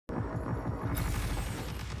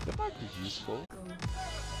might be useful.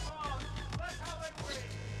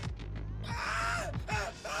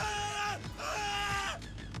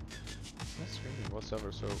 Not screaming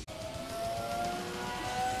whatsoever, so...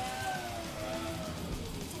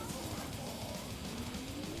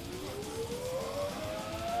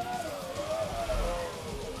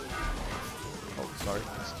 Oh, sorry.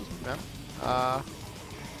 Excuse me, ma'am.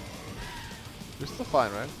 You're still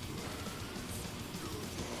fine, right?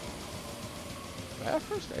 I have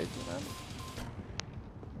first aid, man.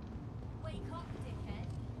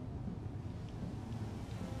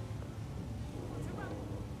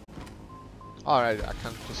 Alright, I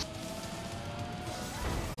can just...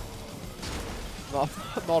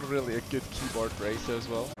 Not really a good keyboard racer as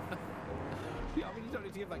well. Yeah, I mean, you don't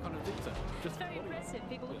need to give that kind of detail. It's very impressive.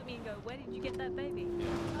 People look at me and go, where did you get that baby?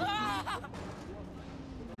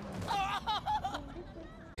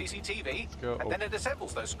 CCTV, go. and then it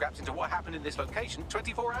assembles those scraps into what happened in this location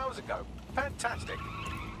 24 hours ago. Fantastic.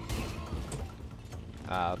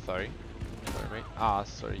 Sorry. Sorry, mate.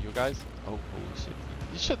 Sorry, you guys. Oh, holy shit.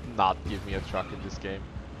 You should not give me a truck in this game.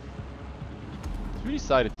 Who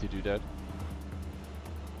decided to do that?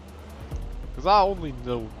 Because I only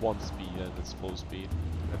know one speed and it's full speed.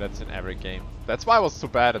 And that's in every game. That's why I was so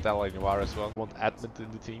bad at LA Noir as well. Want admin in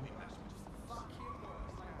the team. I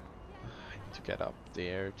need to get up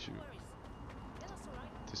there to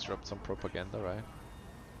disrupt some propaganda, right?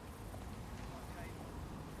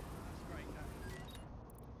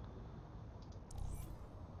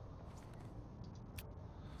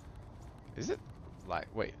 Is it? Like,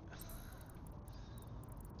 wait.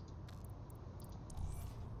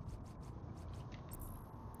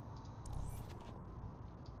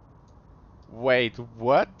 Wait,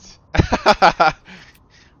 what?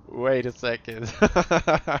 Wait a second.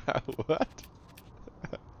 What?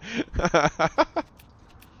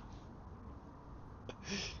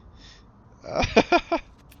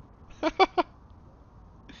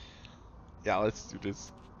 Yeah, let's do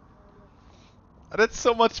this. That's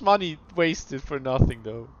so much money wasted for nothing,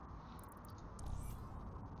 though.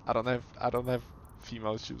 I don't have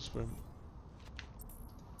female shoes for him.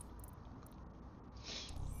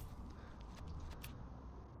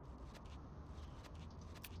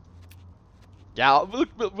 Yeah,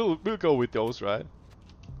 we'll go with those, right?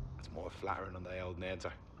 It's more flattering on the old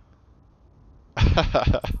Nanter.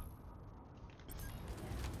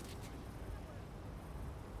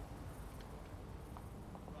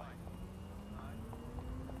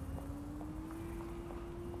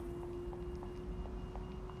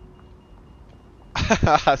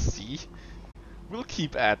 See? We'll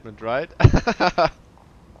keep admin, right?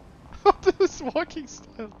 This walking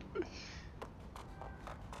style.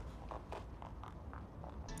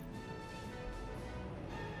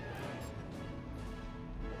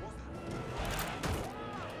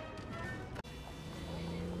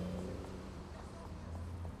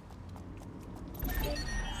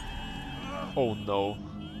 Oh no.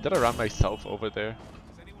 Did I run myself over there?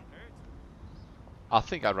 I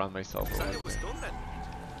think I ran myself over there.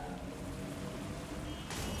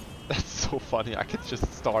 That's so funny, I can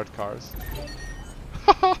just start cars.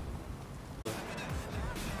 I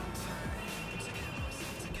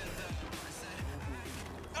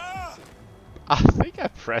think I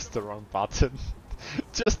pressed the wrong button.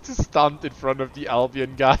 Just to stunt in front of the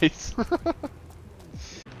Albion guys.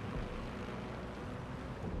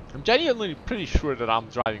 I'm genuinely pretty sure that I'm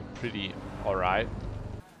driving pretty alright.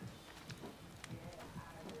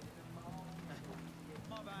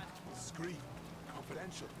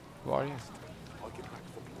 Who are you?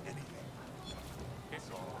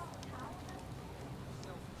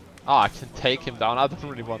 Oh, I can take him down. I don't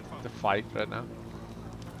really want to fight right now.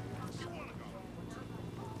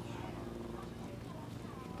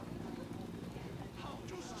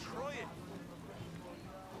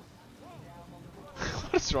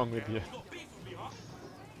 What's wrong with you?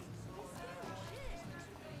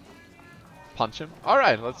 Punch him. All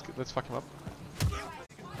right, let's fuck him up.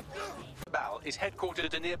 Bal is headquartered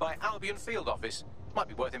at a nearby Albion field office. Might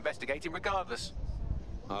be worth investigating regardless.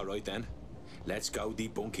 All right then, let's go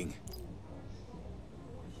debunking.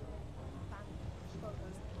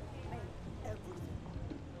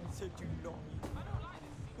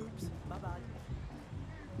 Oops, my bad.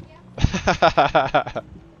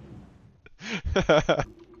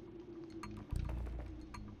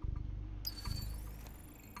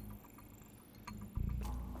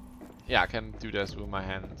 Yeah, I can do this with my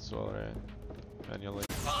hands or manually.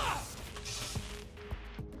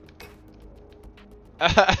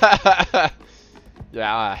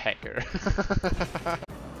 Yeah, I'm a hacker.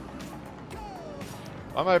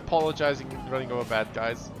 Why am I apologizing and running over bad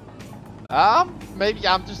guys? Maybe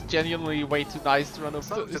I'm just genuinely way too nice to run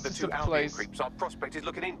over. Those are This the is two the Albion place. creeps our prospect is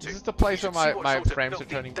looking into. This is the place You where should see my, what my sort of frames are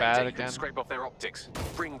filthy turning data bad you can again. scrape off their optics.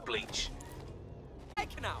 Bring bleach.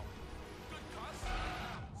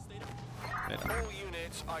 All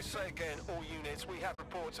units, I say again, all units, we have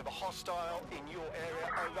reports of a hostile in your area,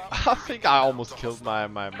 over. I think I almost killed my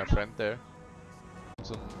friend there.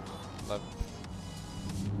 So, left.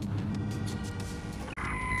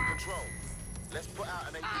 Control, let's put out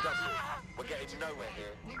an APW. We're getting nowhere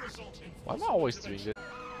here. Why am I always doing this?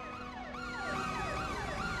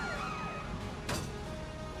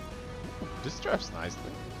 This drives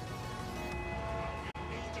nicely.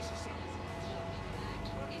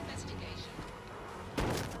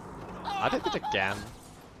 I did it again.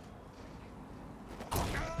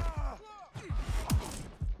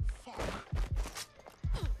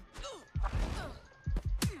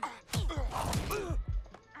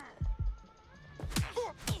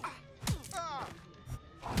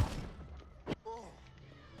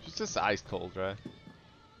 She's just ice cold, right?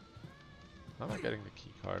 How am I getting the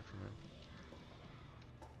key card from him?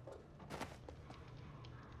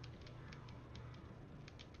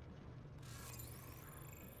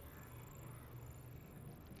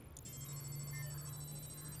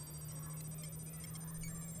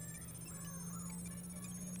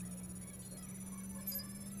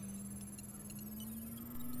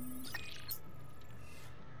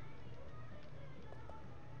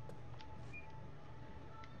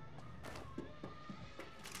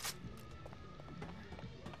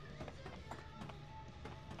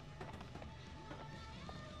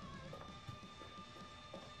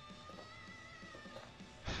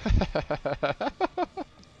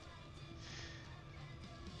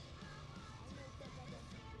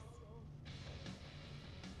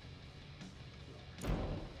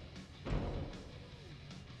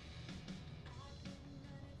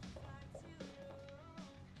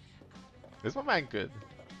 Is my man good?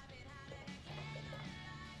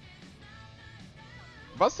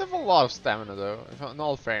 Must have a lot of stamina though, in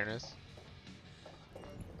all fairness.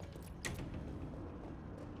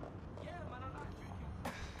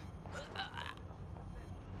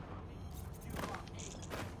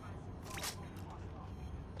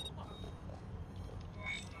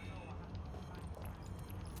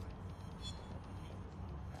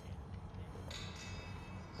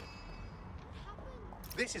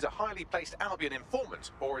 This is a highly placed Albion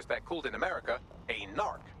informant, or as they're called in America, a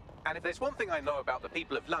narc. And if there's one thing I know about the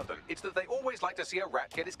people of London, it's that they always like to see a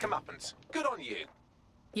rat get his comeuppance. Good on you.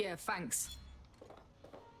 Yeah, thanks.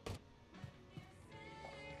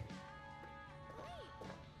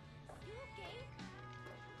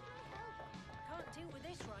 Can't deal with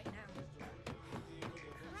this right now.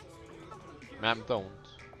 Ma'am, don't.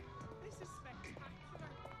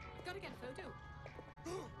 Gotta get a photo.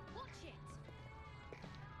 Watch it.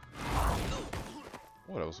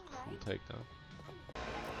 Oh, that was a cool takedown.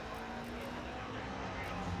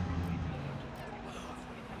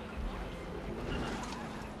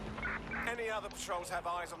 Any other patrols have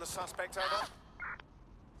eyes on the suspect, over?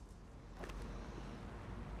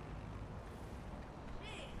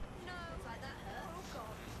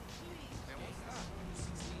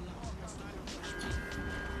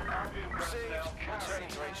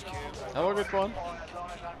 Have a good one.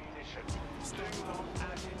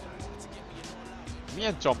 Me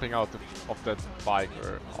and jumping out of that bike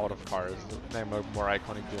or out of car is the more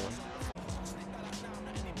iconic doing.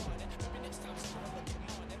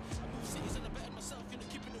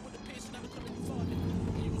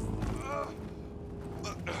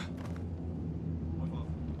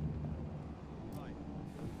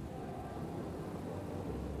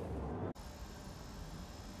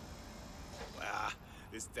 Ah,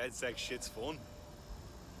 this dead sex shit's fun.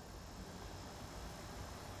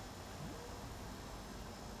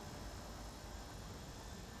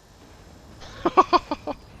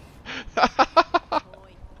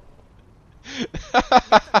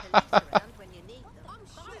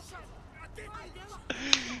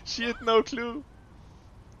 She had no clue.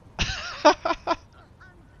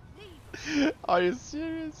 Are you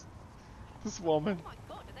serious? This woman. Oh my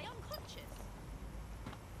god, are they unconscious?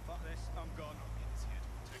 Fuck this, I'm gone.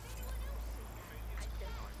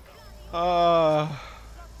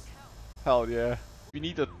 Hell yeah. We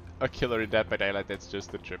need a killer in Dead by Daylight that's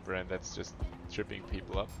just a tripper and that's just tripping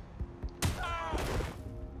people up.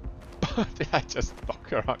 Did I just knock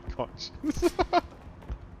her unconscious?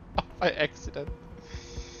 By accident.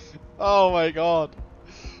 Oh my god.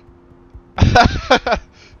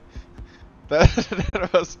 that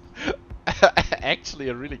was actually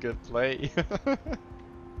a really good play.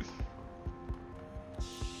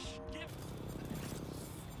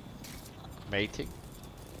 Mating.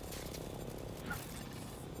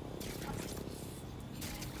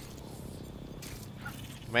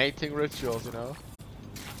 Mating rituals, you know.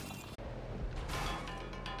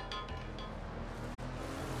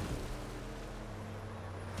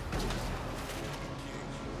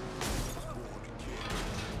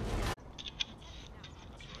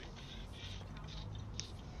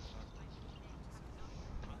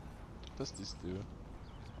 What does this do?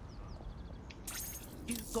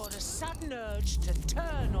 You've got a sudden urge to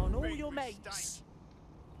turn on all your mates.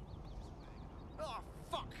 Oh,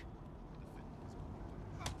 fuck!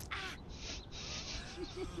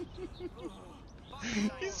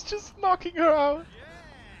 He's just knocking her out.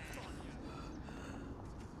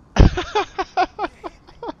 Are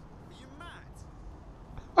you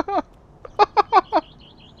mad?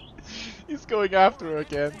 He's going after her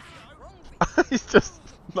again. He's just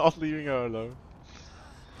not leaving her alone.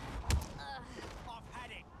 I've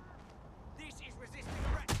had it. This is resisting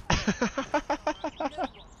arrest. No one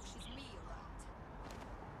pushes me around.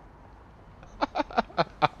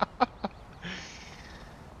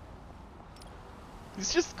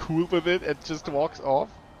 He's just cool with it and just walks off.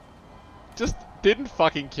 Just didn't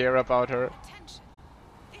fucking care about her. Attention.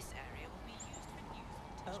 This area will be used for news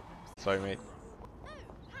materials. Sorry, mate.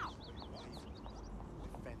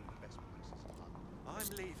 I'm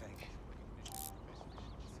leaving.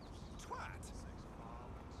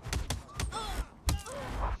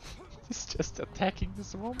 He's just attacking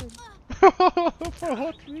this woman. For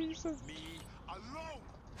what reason? Me alone.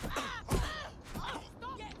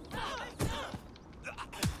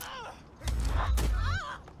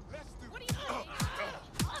 Let's do What are you doing?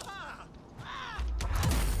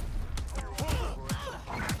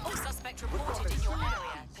 All suspect reported in your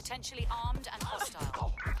area, potentially armed and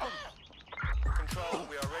hostile. Control,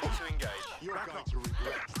 we are ready to engage. You're going to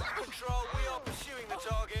regret. Control, we are pursuing the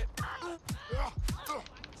target.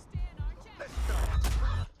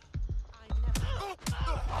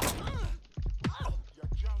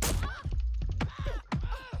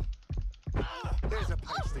 There's a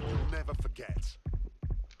place that you'll never forget.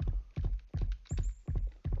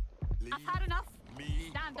 I've had enough. Me.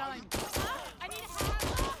 Stand down. I need a hand.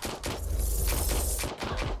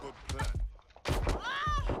 Good plan.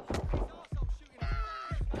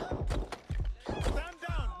 Stand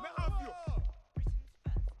down. Let have you.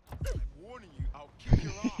 I'm warning you. I'll kick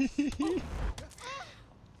your ass.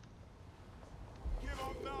 Give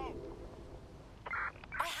up now.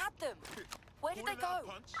 I had them. Where did they Pulling out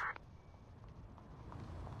go? punch.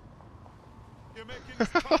 You're making this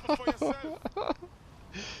tougher for yourself.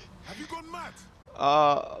 Have you gone mad?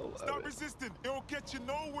 Stop resisting. It'll get you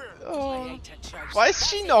nowhere. I hate to chase. Why is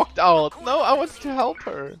she knocked out? No, I want to help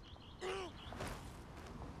her.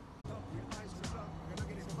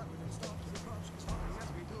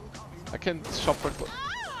 I can shop for clothes.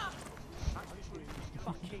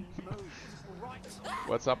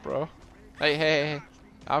 What's up, bro? Hey, hey, hey.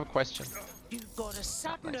 I have a question. You've got a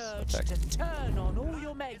sudden Nice urge attack. to turn on all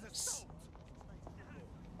your mates.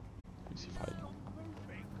 Who's he fighting?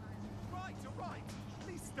 Right, you're right.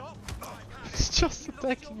 Please stop. He's just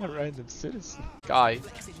attacking a random citizen. Guy.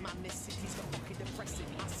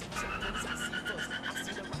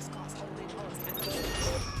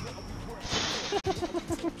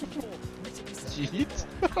 Cheat?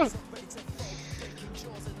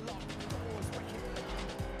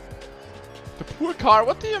 The poor car,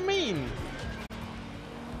 what do you mean?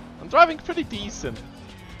 I'm driving pretty decent.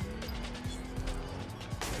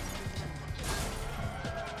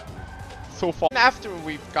 So far. After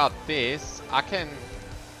we've got this, I can...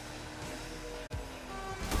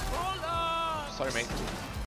 Sorry, mate.